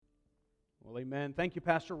Well, amen. Thank you,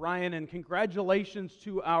 Pastor Ryan, and congratulations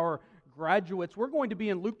to our graduates. We're going to be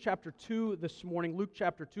in Luke chapter 2 this morning. Luke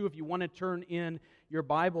chapter 2, if you want to turn in your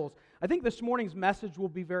Bibles. I think this morning's message will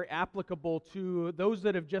be very applicable to those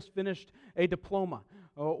that have just finished a diploma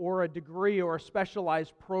or a degree or a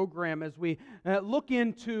specialized program as we look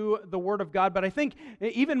into the Word of God. But I think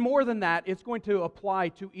even more than that, it's going to apply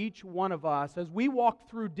to each one of us as we walk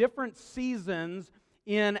through different seasons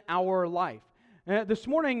in our life. This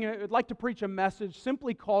morning, I'd like to preach a message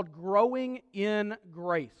simply called Growing in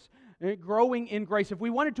Grace. Growing in Grace. If we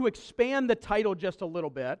wanted to expand the title just a little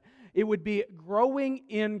bit, it would be Growing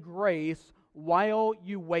in Grace While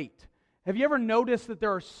You Wait. Have you ever noticed that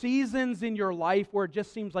there are seasons in your life where it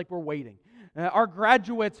just seems like we're waiting? Our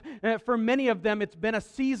graduates, for many of them, it's been a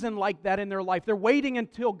season like that in their life. They're waiting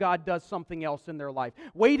until God does something else in their life.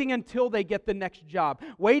 Waiting until they get the next job.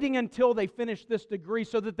 Waiting until they finish this degree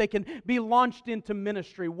so that they can be launched into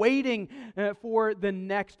ministry. Waiting for the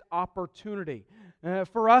next opportunity.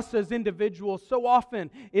 For us as individuals, so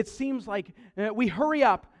often it seems like we hurry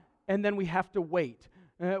up and then we have to wait.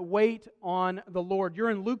 Wait on the Lord.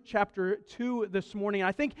 You're in Luke chapter 2 this morning.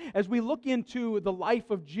 I think as we look into the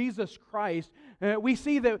life of Jesus Christ, we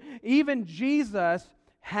see that even Jesus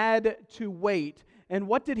had to wait. And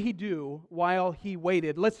what did He do while He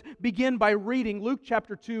waited? Let's begin by reading Luke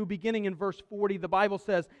chapter 2, beginning in verse 40. The Bible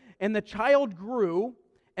says, "And the child grew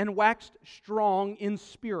and waxed strong in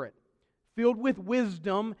spirit, filled with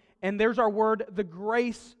wisdom," and there's our word, "the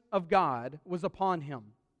grace of God was upon him.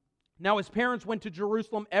 Now his parents went to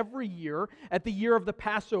Jerusalem every year at the year of the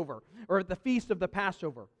Passover, or at the feast of the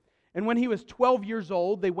Passover. And when he was 12 years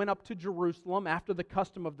old, they went up to Jerusalem after the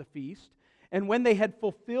custom of the feast. And when they had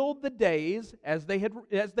fulfilled the days, as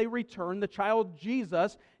they returned, the child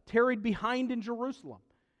Jesus tarried behind in Jerusalem.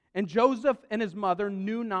 And Joseph and his mother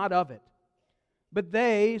knew not of it. But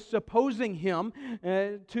they, supposing him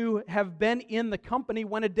to have been in the company,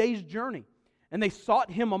 went a day's journey. And they sought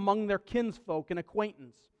him among their kinsfolk and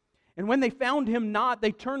acquaintance. And when they found him not,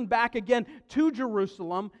 they turned back again to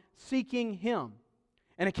Jerusalem, seeking him.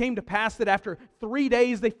 And it came to pass that after 3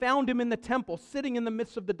 days they found him in the temple, sitting in the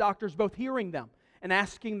midst of the doctors, both hearing them and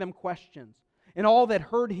asking them questions. And all that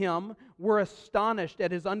heard him were astonished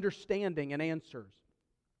at his understanding and answers.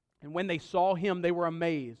 And when they saw him, they were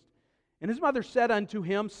amazed. And his mother said unto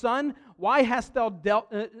him, Son, why hast thou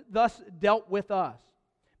thus dealt with us?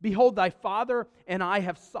 Behold, thy father and I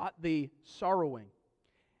have sought thee sorrowing.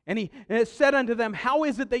 And he said unto them, How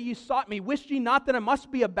is it that ye sought me? Wist ye not that it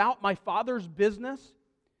must be about my father's business?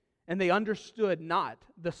 And they understood not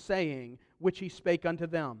the saying which he spake unto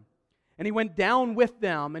them. And he went down with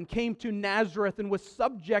them, and came to Nazareth, and was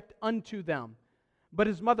subject unto them. But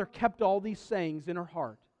his mother kept all these sayings in her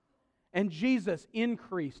heart. And Jesus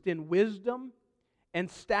increased in wisdom and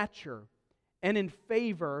stature, and in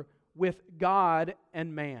favor with God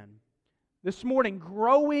and man. This morning,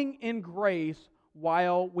 growing in grace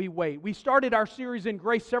while we wait. We started our series in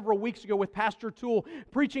grace several weeks ago with Pastor Toole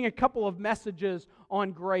preaching a couple of messages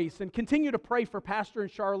on grace, and continue to pray for Pastor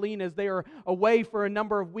and Charlene as they are away for a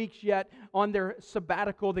number of weeks yet on their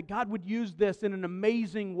sabbatical, that God would use this in an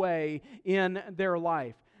amazing way in their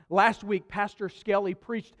life. Last week, Pastor Skelly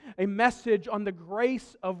preached a message on the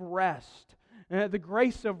grace of rest. The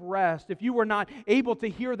grace of rest. If you were not able to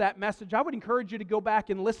hear that message, I would encourage you to go back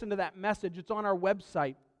and listen to that message. It's on our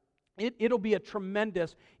website. It'll be a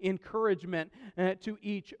tremendous encouragement to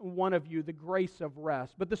each one of you, the grace of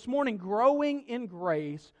rest. But this morning, growing in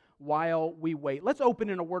grace while we wait. Let's open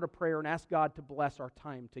in a word of prayer and ask God to bless our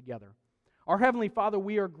time together. Our Heavenly Father,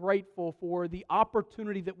 we are grateful for the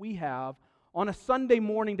opportunity that we have on a Sunday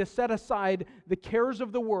morning to set aside the cares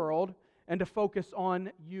of the world and to focus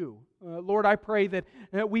on You. Lord, I pray that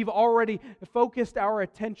we've already focused our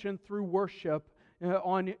attention through worship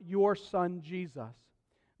on Your Son, Jesus.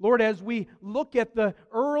 Lord, as we look at the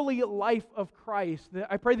early life of Christ,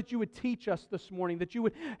 I pray that You would teach us this morning, that You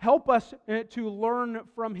would help us to learn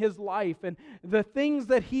from His life and the things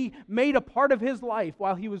that He made a part of His life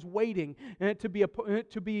while He was waiting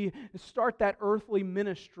to start that earthly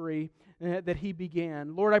ministry that He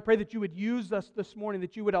began. Lord, I pray that You would use us this morning,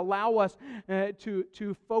 that You would allow us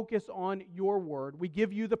to focus on Your Word. We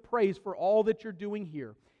give You the praise for all that You're doing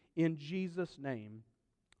here. In Jesus' name,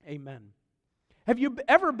 amen. Have you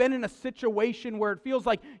ever been in a situation where it feels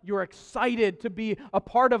like you're excited to be a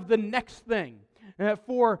part of the next thing?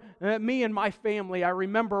 For me and my family, I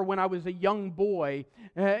remember when I was a young boy,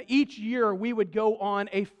 each year we would go on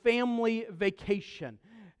a family vacation.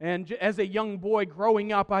 And as a young boy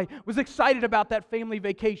growing up, I was excited about that family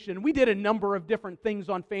vacation. We did a number of different things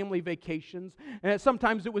on family vacations.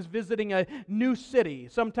 Sometimes it was visiting a new city.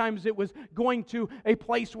 Sometimes it was going to a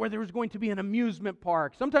place where there was going to be an amusement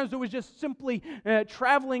park. Sometimes it was just simply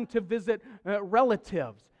traveling to visit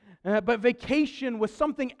relatives. But vacation was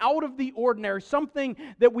something out of the ordinary, something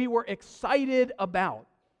that we were excited about.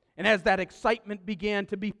 And as that excitement began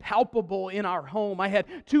to be palpable in our home, I had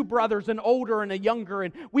two brothers, an older and a younger,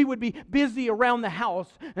 and we would be busy around the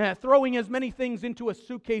house, throwing as many things into a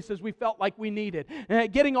suitcase as we felt like we needed,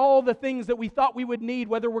 getting all the things that we thought we would need,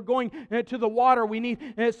 whether we're going to the water, we need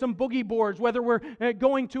some boogie boards, whether we're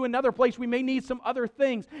going to another place, we may need some other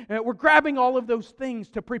things. We're grabbing all of those things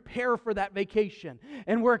to prepare for that vacation,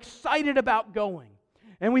 and we're excited about going.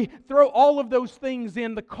 And we throw all of those things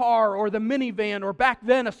in the car or the minivan or back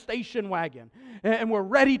then a station wagon. And we're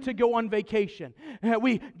ready to go on vacation.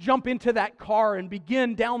 We jump into that car and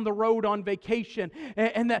begin down the road on vacation.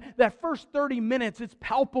 And that first 30 minutes, it's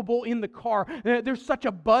palpable in the car. There's such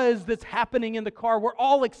a buzz that's happening in the car. We're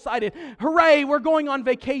all excited. Hooray, we're going on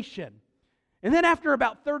vacation. And then after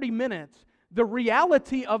about 30 minutes, the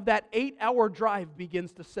reality of that 8-hour drive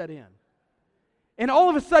begins to set in. And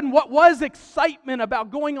all of a sudden, what was excitement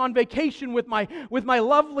about going on vacation with my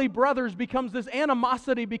lovely brothers becomes this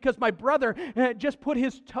animosity because my brother just put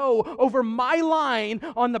his toe over my line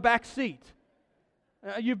on the back seat.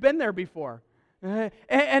 You've been there before.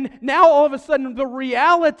 And now all of a sudden, the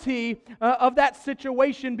reality of that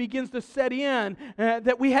situation begins to set in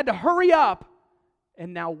that we had to hurry up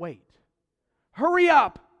and now wait. Hurry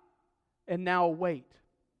up and now wait.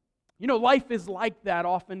 You know, life is like that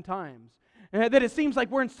oftentimes. That it seems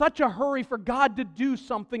like we're in such a hurry for God to do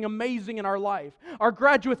something amazing in our life. Our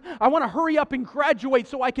graduates, I want to hurry up and graduate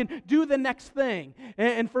so I can do the next thing.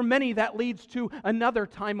 And for many, that leads to another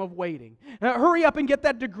time of waiting. Hurry up and get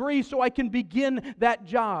that degree so I can begin that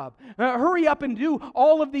job. Hurry up and do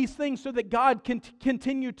all of these things so that God can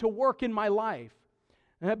continue to work in my life.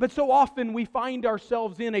 But so often we find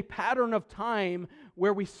ourselves in a pattern of time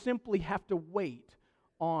where we simply have to wait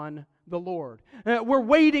on the Lord. We're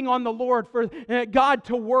waiting on the Lord for God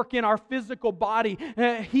to work in our physical body,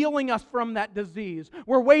 healing us from that disease.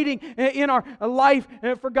 We're waiting in our life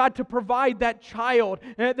for God to provide that child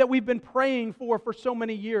that we've been praying for so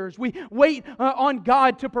many years. We wait on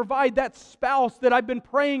God to provide that spouse that I've been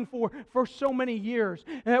praying for so many years.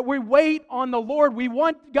 We wait on the Lord. We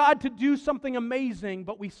want God to do something amazing,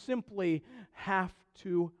 but we simply have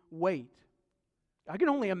to wait. I can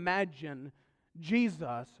only imagine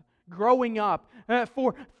Jesus growing up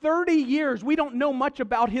for 30 years. We don't know much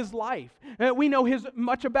about his life. We know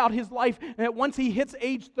much about his life. Once he hits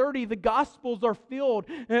age 30, the Gospels are filled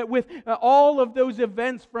with all of those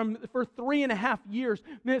events for 3.5 years.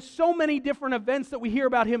 There's so many different events that we hear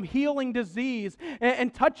about him healing disease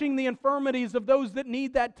and touching the infirmities of those that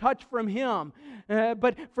need that touch from him.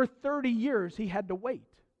 But for 30 years, he had to wait.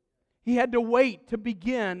 He had to wait to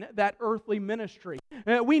begin that earthly ministry.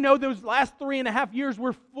 We know those last 3.5 years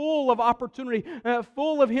were full of opportunity,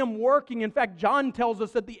 full of him working. In fact, John tells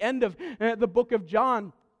us at the end of the book of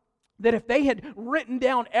John that if they had written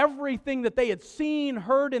down everything that they had seen,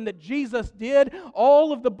 heard, and that Jesus did,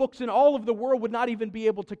 all of the books in all of the world would not even be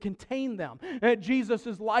able to contain them.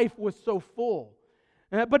 Jesus' life was so full.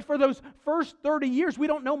 But for those first 30 years, we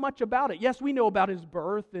don't know much about it. Yes, we know about his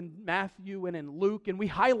birth in Matthew and in Luke, and we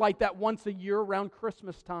highlight that once a year around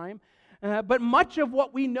Christmas time. But much of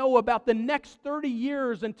what we know about the next 30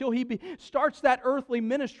 years until he starts that earthly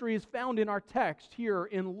ministry is found in our text here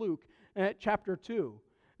in Luke chapter 2.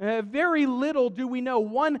 Very little do we know.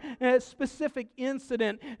 One specific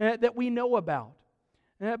incident that we know about.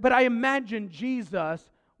 But I imagine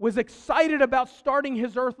Jesus was excited about starting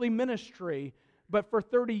his earthly ministry. But for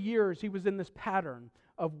 30 years, he was in this pattern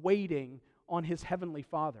of waiting on his heavenly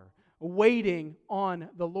Father, waiting on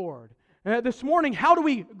the Lord. This morning, how do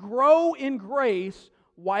we grow in grace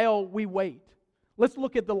while we wait? Let's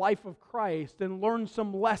look at the life of Christ and learn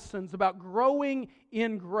some lessons about growing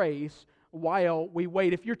in grace while we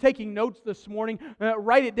wait. If you're taking notes this morning,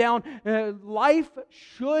 write it down. Life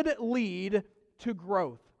should lead to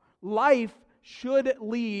growth. Life should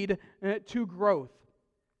lead to growth.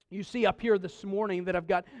 You see up here this morning that I've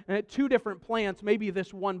got two different plants. Maybe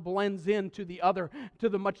this one blends into the other, to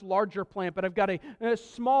the much larger plant. But I've got a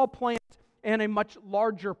small plant and a much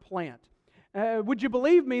larger plant. Would you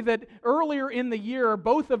believe me that earlier in the year,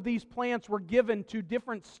 both of these plants were given to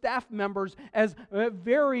different staff members as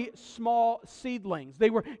very small seedlings? They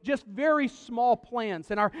were just very small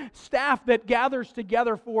plants. And our staff that gathers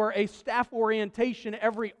together for a staff orientation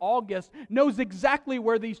every August knows exactly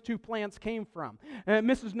where these two plants came from.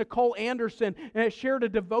 Mrs. Nicole Anderson shared a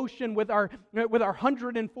devotion with our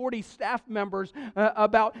 140 staff members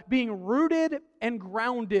about being rooted and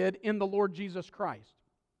grounded in the Lord Jesus Christ.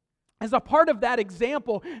 As a part of that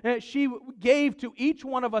example, she gave to each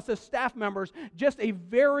one of us as staff members just a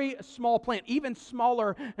very small plant, even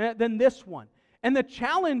smaller than this one. And the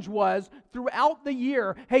challenge was, throughout the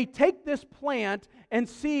year, hey, take this plant and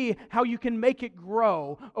see how you can make it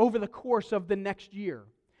grow over the course of the next year.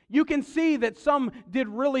 You can see that some did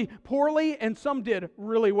really poorly and some did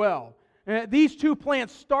really well. These two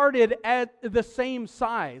plants started at the same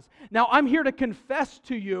size. Now, I'm here to confess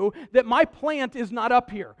to you that my plant is not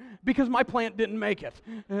up here because my plant didn't make it.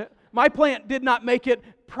 My plant did not make it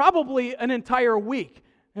probably an entire week.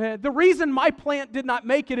 The reason my plant did not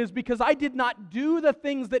make it is because I did not do the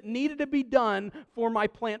things that needed to be done for my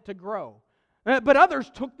plant to grow. But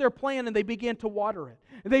others took their plant and they began to water it.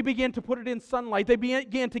 They began to put it in sunlight. They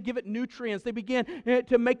began to give it nutrients. They began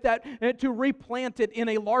to make that, to replant it in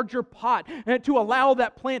a larger pot, to allow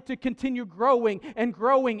that plant to continue growing and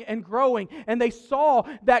growing and growing. And they saw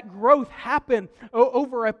that growth happen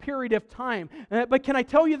over a period of time. But can I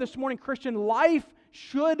tell you this morning, Christian, life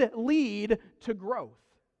should lead to growth.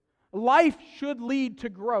 Life should lead to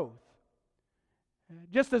growth.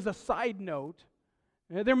 Just as a side note,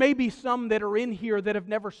 there may be some that are in here that have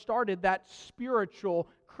never started that spiritual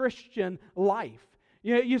Christian life.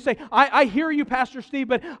 You say, I hear you, Pastor Steve,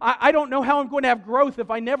 but I don't know how I'm going to have growth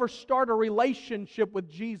if I never start a relationship with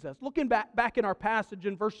Jesus. Looking back in our passage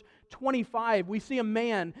in verse 25, we see a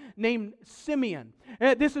man named Simeon.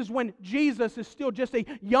 This is when Jesus is still just a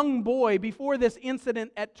young boy before this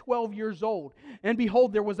incident at 12 years old. And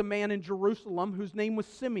behold, there was a man in Jerusalem whose name was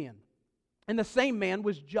Simeon. And the same man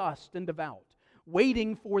was just and devout,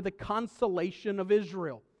 waiting for the consolation of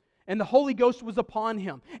Israel. And the Holy Ghost was upon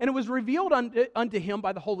him. And it was revealed unto him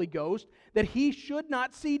by the Holy Ghost that he should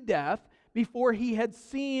not see death before he had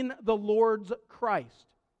seen the Lord's Christ.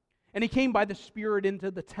 And he came by the Spirit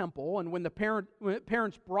into the temple. And when the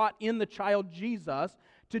parents brought in the child Jesus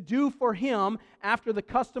to do for him after the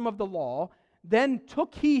custom of the law, then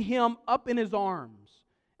took he him up in his arms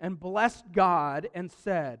and blessed God and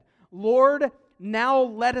said, Lord, now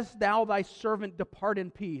lettest thou thy servant depart in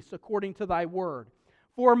peace, according to thy word.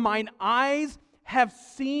 For mine eyes have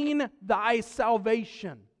seen thy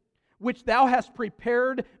salvation, which thou hast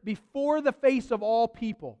prepared before the face of all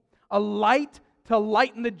people, a light to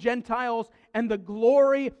lighten the Gentiles and the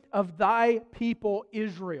glory of thy people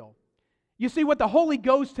Israel. You see, what the Holy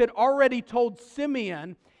Ghost had already told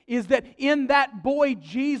Simeon is that in that boy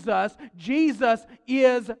Jesus, Jesus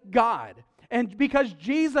is God. And because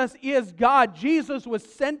Jesus is God, Jesus was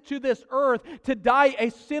sent to this earth to die a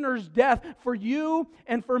sinner's death for you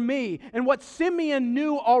and for me. And what Simeon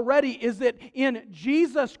knew already is that in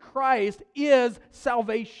Jesus Christ is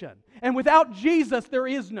salvation. And without Jesus, there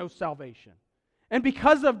is no salvation. And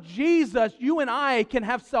because of Jesus, you and I can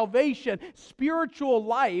have salvation, spiritual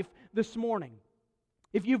life this morning.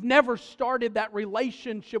 If you've never started that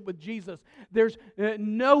relationship with Jesus, there's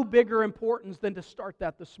no bigger importance than to start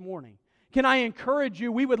that this morning. Can I encourage you?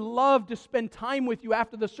 We would love to spend time with you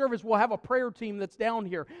after the service. We'll have a prayer team that's down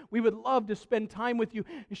here. We would love to spend time with you,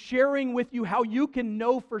 sharing with you how you can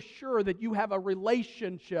know for sure that you have a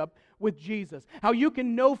relationship with Jesus. How you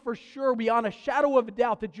can know for sure, beyond a shadow of a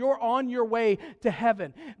doubt, that you're on your way to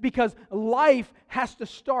heaven. Because life has to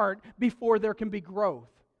start before there can be growth.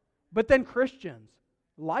 But then Christians,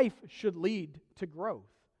 life should lead to growth.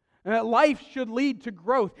 Life should lead to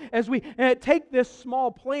growth. As we take this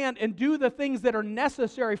small plant and do the things that are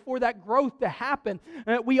necessary for that growth to happen,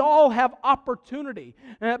 we all have opportunity.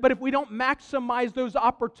 But if we don't maximize those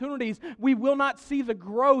opportunities, we will not see the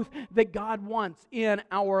growth that God wants in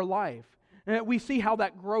our life. We see how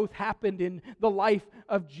that growth happened in the life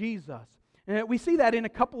of Jesus. We see that in a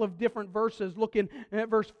couple of different verses. Look in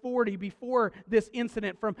verse 40, before this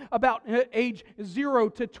incident, from about age 0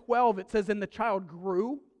 to 12, it says, "And the child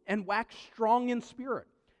grew and waxed strong in spirit,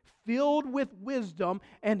 filled with wisdom,"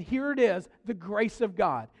 and here it is, the grace of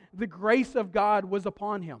God. The grace of God was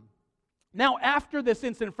upon him. Now, after this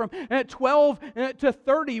incident, from 12 to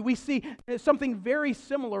 30, we see something very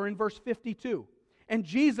similar in verse 52. "And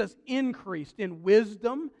Jesus increased in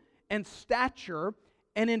wisdom and stature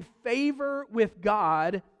and in favor with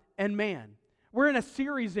God and man." We're in a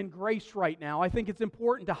series in grace right now. I think it's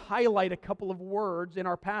important to highlight a couple of words in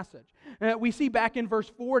our passage. We see back in verse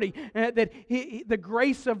 40 that the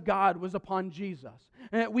grace of God was upon Jesus.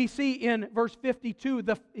 We see in verse 52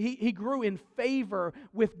 he grew in favor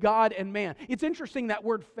with God and man. It's interesting, that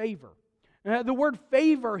word favor. The word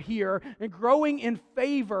favor here, growing in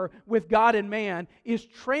favor with God and man, is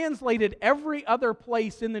translated every other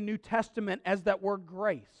place in the New Testament as that word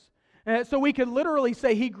grace. So we could literally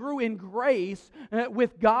say he grew in grace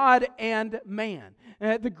with God and man.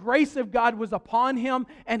 The grace of God was upon him,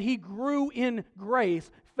 and he grew in grace,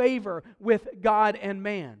 favor with God and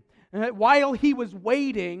man. While he was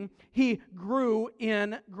waiting, he grew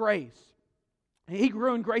in grace. He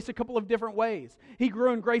grew in grace a couple of different ways. He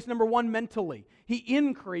grew in grace, number one, mentally. He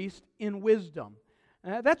increased in wisdom.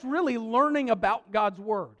 That's really learning about God's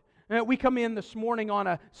Word. We come in this morning on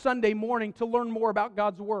a Sunday morning to learn more about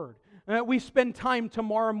God's Word. We spend time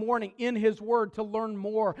tomorrow morning in His Word to learn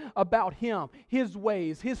more about Him, His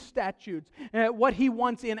ways, His statutes, what He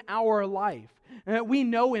wants in our life. We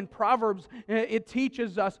know in Proverbs, it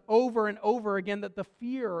teaches us over and over again that the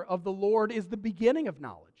fear of the Lord is the beginning of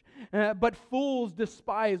knowledge. But fools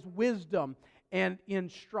despise wisdom and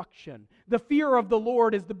instruction. The fear of the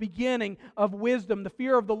Lord is the beginning of wisdom. The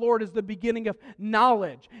fear of the Lord is the beginning of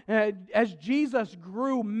knowledge. As Jesus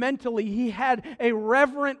grew mentally, He had a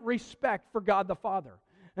reverent respect for God the Father.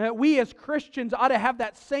 We as Christians ought to have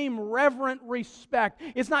that same reverent respect.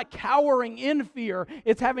 It's not cowering in fear.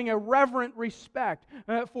 It's having a reverent respect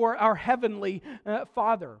for our Heavenly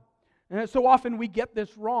Father. So often we get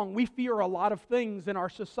this wrong. We fear a lot of things in our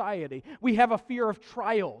society. We have a fear of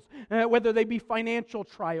trials, whether they be financial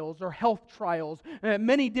trials or health trials,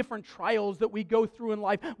 many different trials that we go through in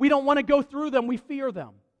life. We don't want to go through them. We fear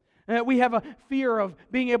them. We have a fear of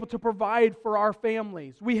being able to provide for our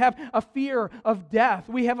families. We have a fear of death.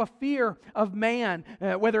 We have a fear of man,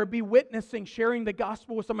 whether it be witnessing, sharing the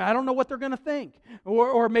gospel with somebody. I don't know what they're going to think.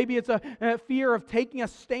 Or maybe it's a fear of taking a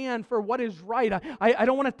stand for what is right. I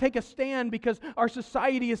don't want to take a stand because our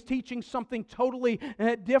society is teaching something totally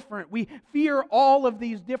different. We fear all of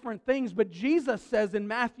these different things, but Jesus says in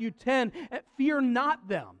Matthew 10, fear not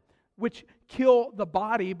them which kill the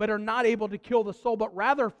body, but are not able to kill the soul, but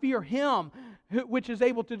rather fear Him, which is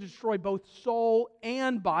able to destroy both soul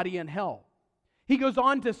and body in hell. He goes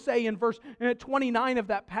on to say in verse 29 of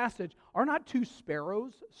that passage, are not two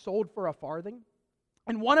sparrows sold for a farthing?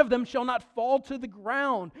 And one of them shall not fall to the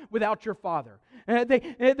ground without your Father.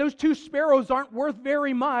 Those two sparrows aren't worth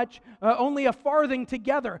very much, only a farthing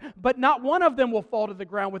together. But not one of them will fall to the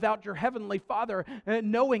ground without your Heavenly Father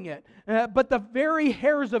knowing it. But the very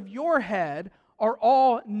hairs of your head are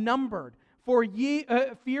all numbered. For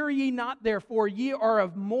fear ye not, therefore, ye are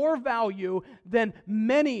of more value than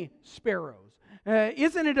many sparrows.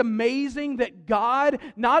 Isn't it amazing that God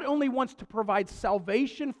not only wants to provide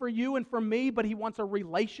salvation for you and for me, but He wants a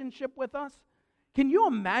relationship with us? Can you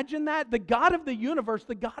imagine that? The God of the universe,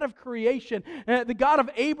 the God of creation, the God of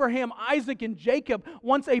Abraham, Isaac, and Jacob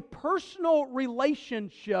wants a personal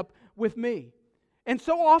relationship with me. And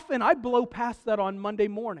so often I blow past that on Monday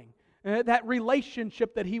morning. That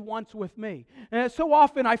relationship that He wants with me. So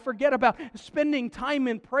often I forget about spending time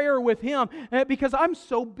in prayer with Him because I'm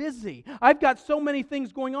so busy. I've got so many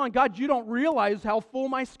things going on. God, you don't realize how full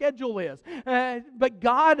my schedule is. But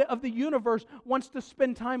God of the universe wants to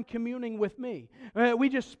spend time communing with me. We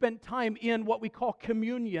just spent time in what we call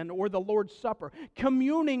communion or the Lord's Supper.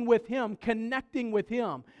 Communing with Him, connecting with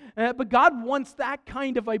Him. But God wants that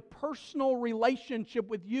kind of a personal relationship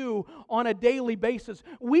with you on a daily basis.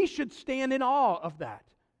 We should stand in awe of that.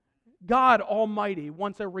 God Almighty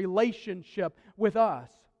wants a relationship with us.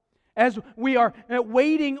 As we are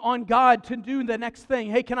waiting on God to do the next thing,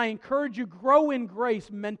 hey, can I encourage you, grow in grace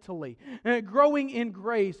mentally. Growing in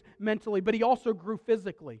grace mentally, but He also grew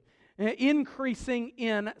physically. Increasing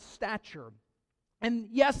in stature. And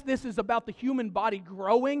yes, this is about the human body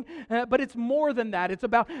growing, but it's more than that. It's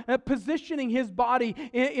about positioning his body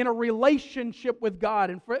in a relationship with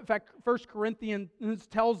God. In fact, 1 Corinthians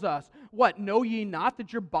tells us, what? Know ye not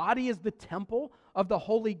that your body is the temple of the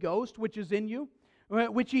Holy Ghost which is in you,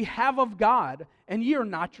 which ye have of God, and ye are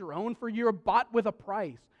not your own, for ye are bought with a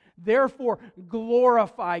price. Therefore,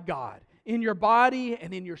 glorify God in your body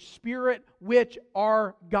and in your spirit, which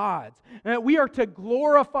are God's. We are to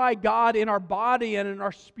glorify God in our body and in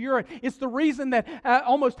our spirit. It's the reason that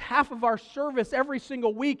almost half of our service every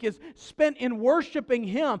single week is spent in worshiping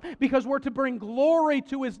Him, because we're to bring glory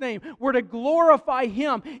to His name. We're to glorify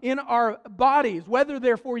Him in our bodies. Whether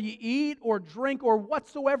therefore you eat or drink or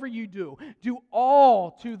whatsoever you do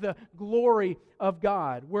all to the glory of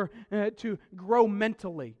God. We're to grow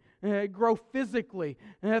mentally. grow physically.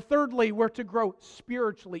 Thirdly, we're to grow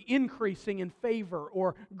spiritually, increasing in favor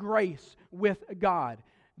or grace with God.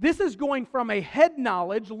 This is going from a head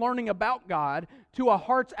knowledge, learning about God, to a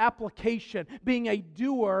heart's application, being a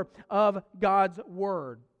doer of God's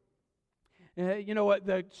Word.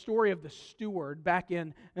 The story of the steward back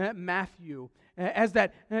in Matthew, as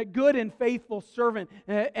that good and faithful servant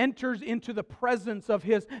enters into the presence of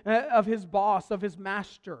his boss, of his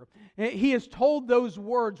master. He is told those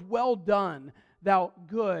words, "Well done, thou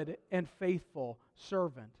good and faithful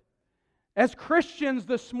servant." As Christians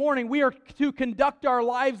this morning, we are to conduct our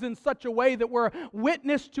lives in such a way that we're a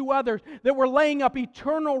witness to others, that we're laying up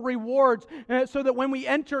eternal rewards, so that when we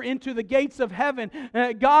enter into the gates of heaven,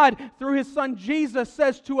 God, through His Son Jesus,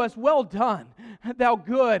 says to us, "Well done, thou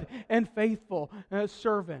good and faithful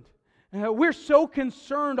servant." We're so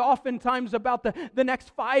concerned oftentimes about the next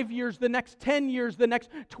 5 years, the next 10 years, the next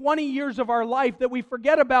 20 years of our life that we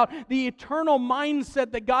forget about the eternal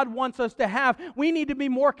mindset that God wants us to have. We need to be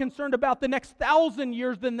more concerned about the next 1,000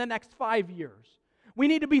 years than the next 5 years. We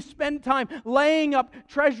need to spend time laying up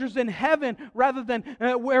treasures in heaven rather than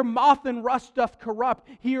where moth and rust doth corrupt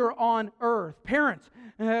here on earth. Parents,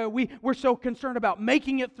 we're so concerned about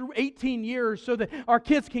making it through 18 years so that our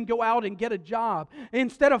kids can go out and get a job,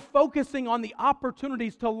 instead of focusing on the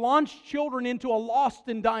opportunities to launch children into a lost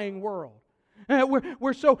and dying world.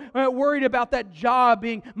 We're so worried about that job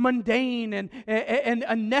being mundane and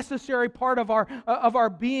a necessary part of our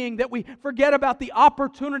being that we forget about the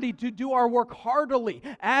opportunity to do our work heartily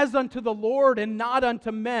as unto the Lord and not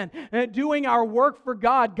unto men. Doing our work for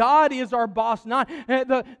God. God is our boss, not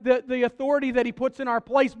the authority that He puts in our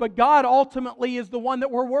place, but God ultimately is the one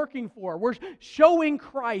that we're working for. We're showing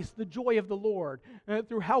Christ the joy of the Lord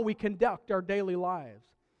through how we conduct our daily lives.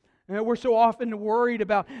 We're so often worried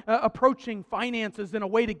about approaching finances in a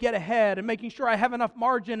way to get ahead and making sure I have enough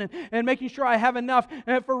margin and making sure I have enough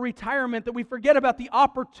for retirement, that we forget about the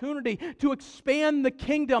opportunity to expand the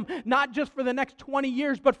kingdom, not just for the next 20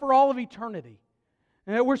 years, but for all of eternity.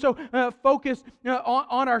 We're so focused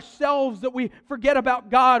on ourselves that we forget about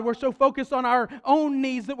God. We're so focused on our own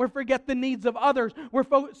needs that we forget the needs of others. We're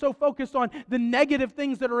so focused on the negative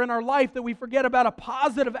things that are in our life that we forget about a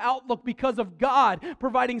positive outlook because of God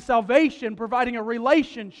providing salvation, providing a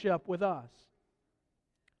relationship with us.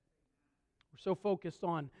 We're so focused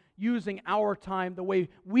on using our time the way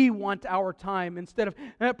we want our time instead of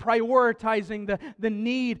prioritizing the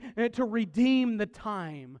need to redeem the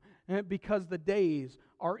time, because the days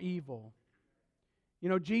are evil.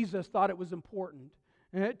 Jesus thought it was important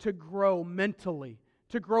to grow mentally,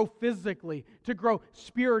 to grow physically, to grow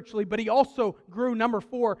spiritually, but He also grew, number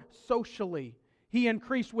 4, socially. He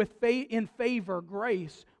increased in favor,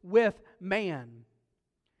 grace with man.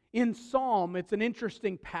 In Psalm, it's an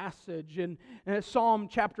interesting passage. In Psalm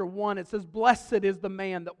chapter 1, it says, "Blessed is the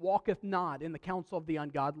man that walketh not in the counsel of the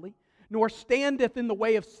ungodly, nor standeth in the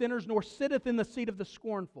way of sinners, nor sitteth in the seat of the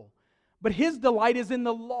scornful. But his delight is in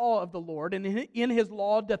the law of the Lord, and in His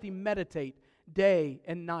law doth he meditate day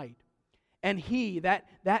and night. And he,"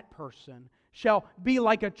 that person, "shall be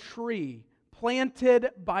like a tree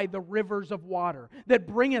planted by the rivers of water, that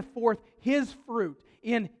bringeth forth his fruit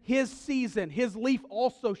in his season. His leaf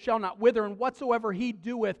also shall not wither, and whatsoever he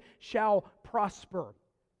doeth shall prosper."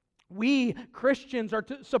 We Christians are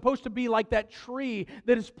supposed to be like that tree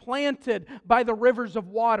that is planted by the rivers of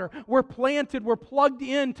water. We're planted, we're plugged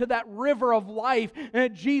into that river of life,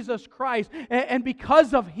 Jesus Christ. And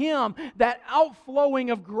because of Him, that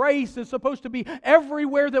outflowing of grace is supposed to be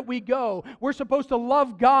everywhere that we go. We're supposed to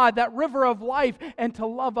love God, that river of life, and to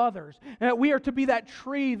love others. We are to be that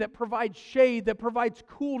tree that provides shade, that provides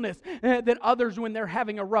coolness, that others, when they're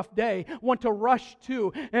having a rough day, want to rush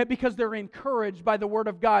to because they're encouraged by the Word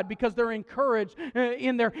of God, because they're encouraged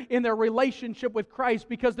in their relationship with Christ,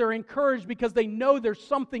 because they're encouraged because they know there's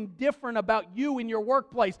something different about you in your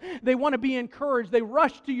workplace. They want to be encouraged. They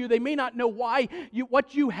rush to you. They may not know why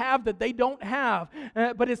what you have that they don't have,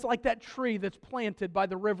 but it's like that tree that's planted by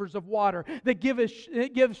the rivers of water that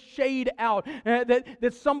gives shade out,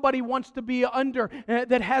 that somebody wants to be under,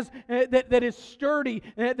 that is sturdy,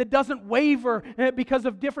 that doesn't waver because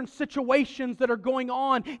of different situations that are going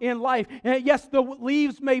on in life. Yes, the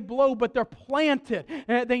leaves may blow, but they're planted.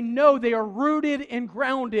 They know they are rooted and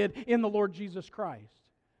grounded in the Lord Jesus Christ.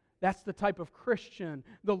 That's the type of Christian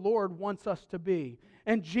the Lord wants us to be.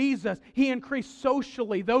 And Jesus, He increased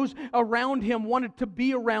socially. Those around Him wanted to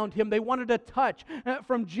be around Him. They wanted a touch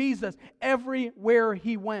from Jesus everywhere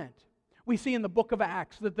He went. We see in the book of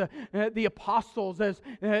Acts that the apostles, as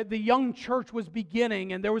the young church was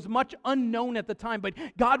beginning, and there was much unknown at the time, but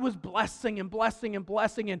God was blessing and blessing and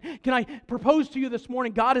blessing. And can I propose to you this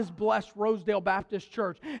morning, God has blessed Rosedale Baptist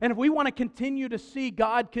Church. And if we want to continue to see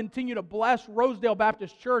God continue to bless Rosedale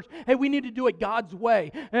Baptist Church, hey, we need to do it God's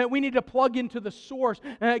way. We need to plug into the source,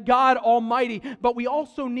 God Almighty. But we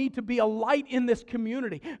also need to be a light in this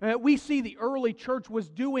community. We see the early church was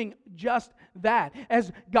doing just that.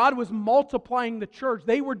 As God was multiplying the church,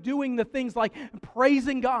 they were doing the things like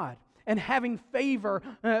praising God and having favor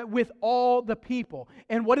with all the people.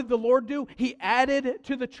 And what did the Lord do? He added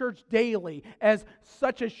to the church daily as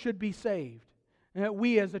such as should be saved.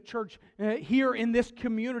 We as a church here in this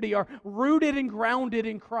community are rooted and grounded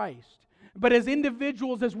in Christ. But as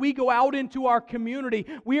individuals, as we go out into our community,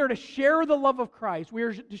 we are to share the love of Christ. We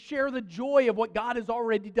are to share the joy of what God has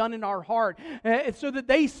already done in our heart, so that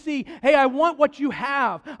they see, hey, I want what you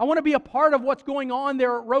have. I want to be a part of what's going on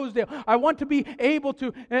there at Rosedale. I want to be able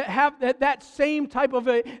to have that same type of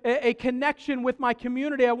a connection with my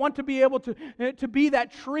community. I want to be able to be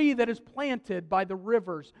that tree that is planted by the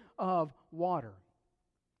rivers of water.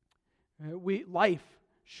 Life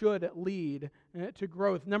should lead to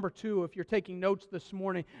growth. Number 2, if you're taking notes this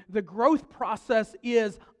morning, the growth process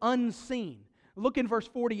is unseen. Look in verse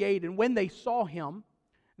 48, and when they saw him,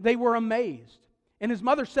 they were amazed. And his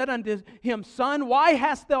mother said unto him, Son, why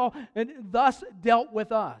hast thou thus dealt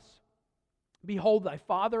with us? Behold, thy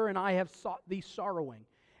father and I have sought thee sorrowing.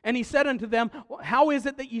 And he said unto them, How is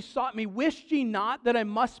it that ye sought me? Wist ye not that I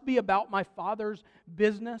must be about my father's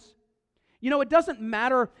business? You know, it doesn't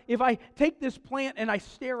matter if I take this plant and I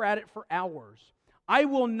stare at it for hours. I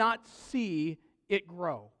will not see it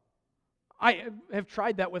grow. I have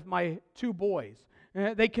tried that with my 2 boys.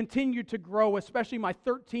 They continue to grow, especially my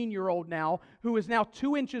 13-year-old now, who is now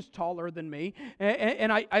 2 inches taller than me.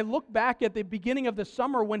 And I look back at the beginning of the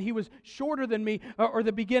summer when he was shorter than me, or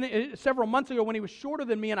the beginning several months ago when he was shorter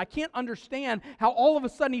than me, and I can't understand how all of a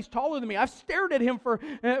sudden he's taller than me. I've stared at him for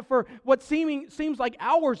what seems like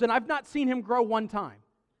hours, and I've not seen him grow one time.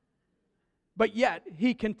 But yet,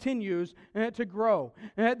 he continues to grow.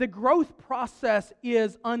 The growth process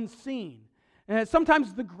is unseen.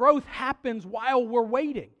 Sometimes the growth happens while we're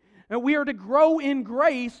waiting. We are to grow in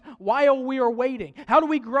grace while we are waiting. How do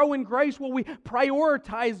we grow in grace? Well, we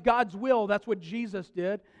prioritize God's will. That's what Jesus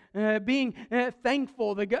did. Being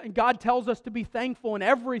thankful. God tells us to be thankful in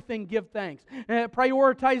everything, give thanks.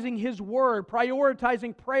 Prioritizing His Word,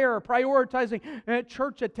 prioritizing prayer, prioritizing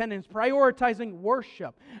church attendance, prioritizing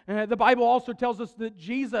worship. The Bible also tells us that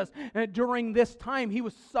Jesus, during this time, He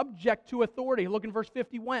was subject to authority. Look in verse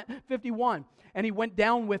 51. And He went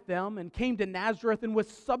down with them and came to Nazareth and was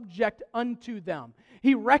subject unto them.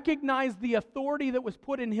 He recognized the authority that was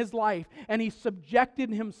put in His life, and He subjected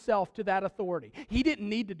Himself to that authority. He didn't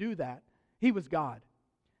need to do that. He was God.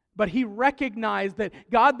 But He recognized that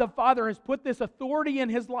God the Father has put this authority in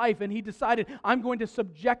His life, and He decided, I'm going to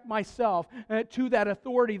subject myself to that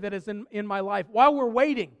authority that is in my life. While we're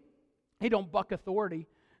waiting, hey, don't buck authority.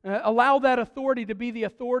 Allow that authority to be the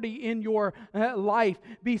authority in your life.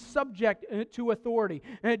 Be subject to authority.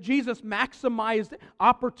 Jesus maximized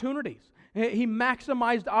opportunities. He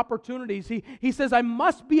maximized opportunities. He says, I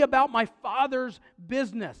must be about my Father's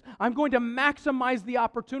business. I'm going to maximize the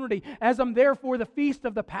opportunity. As I'm there for the feast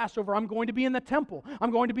of the Passover, I'm going to be in the temple.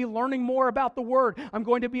 I'm going to be learning more about the Word. I'm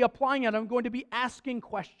going to be applying it. I'm going to be asking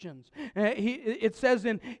questions. It says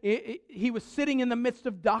he was sitting in the midst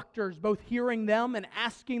of doctors, both hearing them and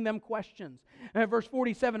asking them questions. Verse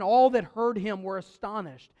 47, all that heard Him were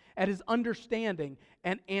astonished at His understanding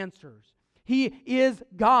and answers. He is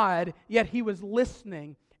God, yet He was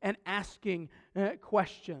listening and asking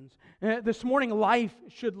questions. This morning, life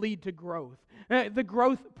should lead to growth. The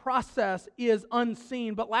growth process is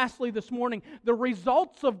unseen. But lastly, this morning, the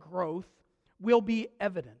results of growth will be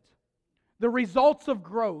evident. The results of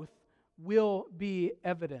growth will be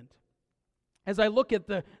evident. As I look at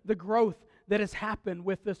the growth that has happened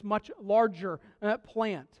with this much larger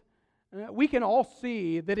plant, we can all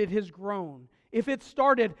see that it has grown. If it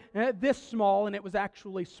started this small and it was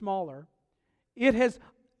actually smaller, it has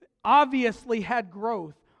obviously had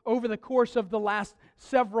growth over the course of the last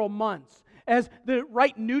several months as the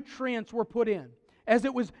right nutrients were put in, as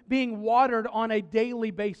it was being watered on a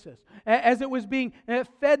daily basis, as it was being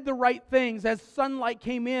fed the right things, as sunlight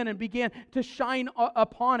came in and began to shine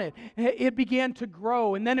upon it, it began to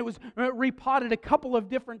grow. And then it was repotted a couple of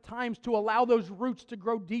different times to allow those roots to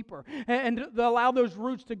grow deeper and to allow those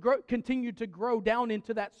roots to continue to grow down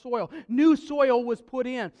into that soil. New soil was put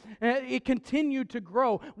in. It continued to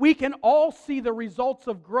grow. We can all see the results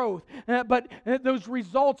of growth, but those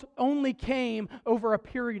results only came over a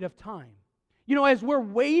period of time. You know, as we're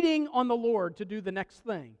waiting on the Lord to do the next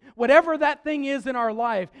thing, whatever that thing is in our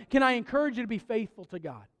life, can I encourage you to be faithful to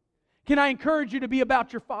God? Can I encourage you to be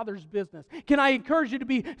about your Father's business? Can I encourage you to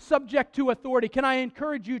be subject to authority? Can I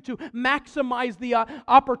encourage you to maximize the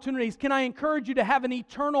opportunities? Can I encourage you to have an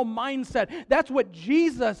eternal mindset? That's what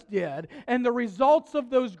Jesus did, and the results of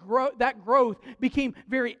that growth became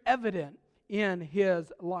very evident in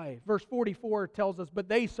His life. Verse 44 tells us, "But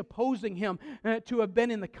they, supposing Him to have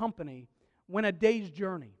been in the company, went a day's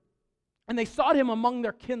journey. And they sought Him among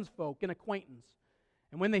their kinsfolk and acquaintance.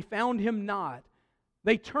 And when they found Him not,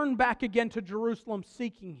 they turned back again to Jerusalem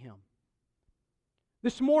seeking Him."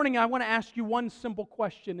 This morning I want to ask you one simple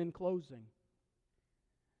question in closing.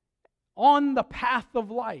 On the path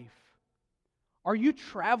of life, are you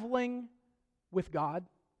traveling with God?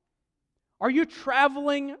 Are you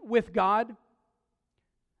traveling with God?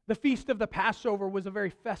 The Feast of the Passover was a very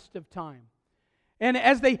festive time. And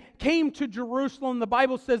as they came to Jerusalem, the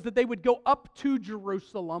Bible says that they would go up to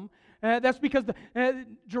Jerusalem. That's because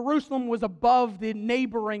Jerusalem was above the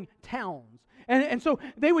neighboring towns. And so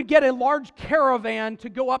they would get a large caravan to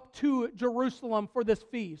go up to Jerusalem for this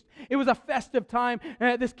feast. It was a festive time.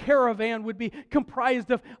 This caravan would be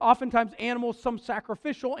comprised of oftentimes animals, some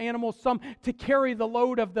sacrificial animals, some to carry the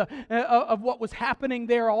load of what was happening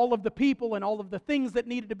there, all of the people and all of the things that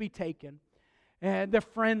needed to be taken. And their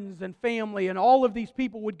friends and family and all of these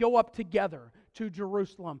people would go up together to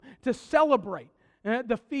Jerusalem to celebrate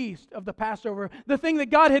the feast of the Passover, the thing that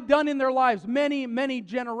God had done in their lives many, many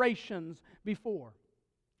generations before.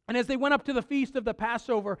 And as they went up to the feast of the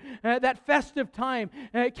Passover, that festive time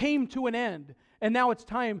came to an end. And now it's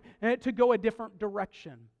time to go a different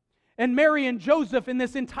direction. And Mary and Joseph in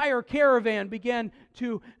this entire caravan began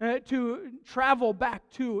to travel back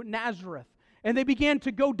to Nazareth. And they began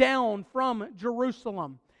to go down from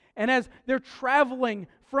Jerusalem. And as they're traveling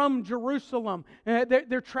from Jerusalem,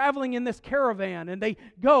 they're traveling in this caravan. And they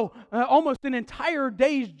go almost an entire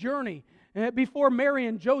day's journey before Mary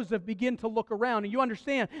and Joseph begin to look around. And you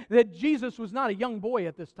understand that Jesus was not a young boy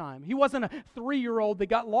at this time. He wasn't a 3-year-old that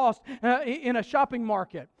got lost in a shopping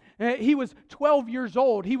market. He was 12 years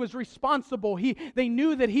old. He was responsible. They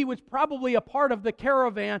knew that he was probably a part of the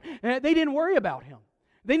caravan. They didn't worry about him.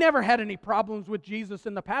 They never had any problems with Jesus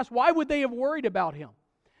in the past. Why would they have worried about Him?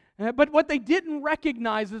 But what they didn't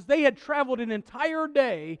recognize is they had traveled an entire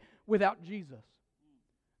day without Jesus.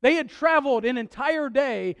 They had traveled an entire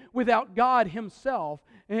day without God Himself,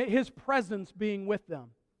 His presence being with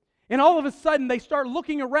them. And all of a sudden they start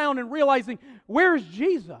looking around and realizing, where's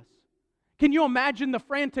Jesus? Can you imagine the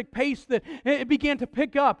frantic pace that it began to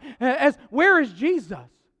pick up as, where is Jesus?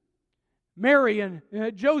 Mary and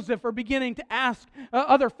Joseph are beginning to ask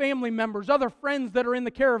other family members, other friends that are in the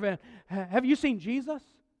caravan, have you seen Jesus?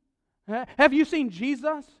 Have you seen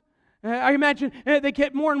Jesus? I imagine they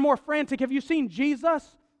get more and more frantic. Have you seen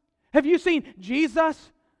Jesus? Have you seen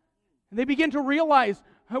Jesus? And they begin to realize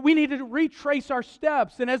we need to retrace our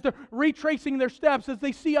steps. And as they're retracing their steps, as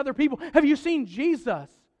they see other people, have you seen Jesus?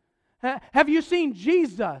 Have you seen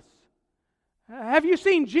Jesus? Have you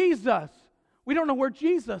seen Jesus? We don't know where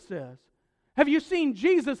Jesus is. Have you seen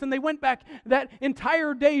Jesus? And they went back that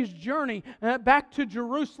entire day's journey back to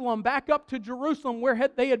Jerusalem, back up to Jerusalem where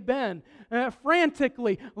they had been,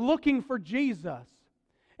 frantically looking for Jesus.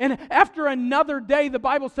 And after another day, the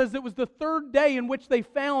Bible says it was the third day in which they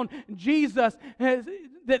found Jesus,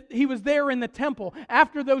 that He was there in the temple.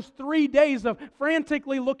 After those 3 days of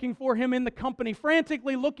frantically looking for Him in the company,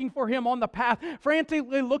 frantically looking for Him on the path,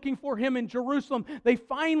 frantically looking for Him in Jerusalem, they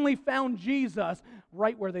finally found Jesus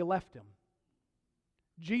right where they left Him.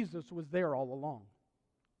 Jesus was there all along.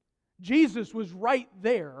 Jesus was right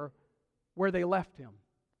there where they left Him.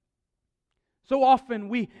 So often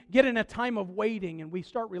we get in a time of waiting and we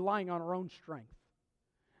start relying on our own strength.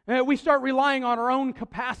 We start relying on our own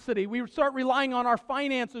capacity. We start relying on our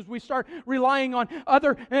finances. We start relying on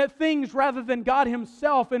other things rather than God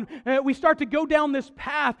Himself. And we start to go down this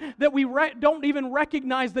path that we don't even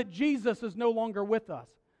recognize that Jesus is no longer with us.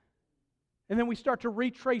 And then we start to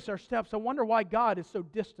retrace our steps. I wonder why God is so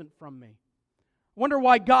distant from me. I wonder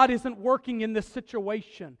why God isn't working in this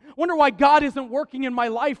situation. I wonder why God isn't working in my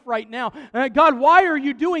life right now. God, why are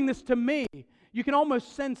you doing this to me? You can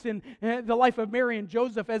almost sense in the life of Mary and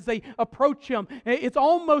Joseph as they approach him, it's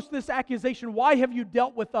almost this accusation, why have you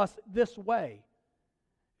dealt with us this way?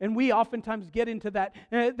 And we oftentimes get into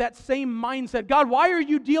that same mindset. God, why are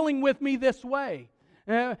you dealing with me this way?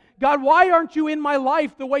 God, why aren't you in my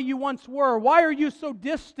life the way you once were? Why are you so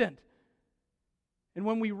distant? And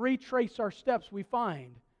when we retrace our steps, we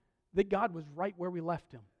find that God was right where we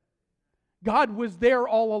left him. God was there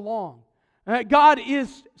all along. God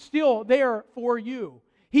is still there for you.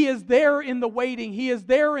 He is there in the waiting. He is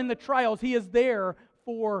there in the trials. He is there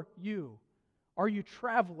for you. Are you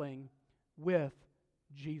traveling with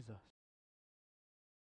Jesus?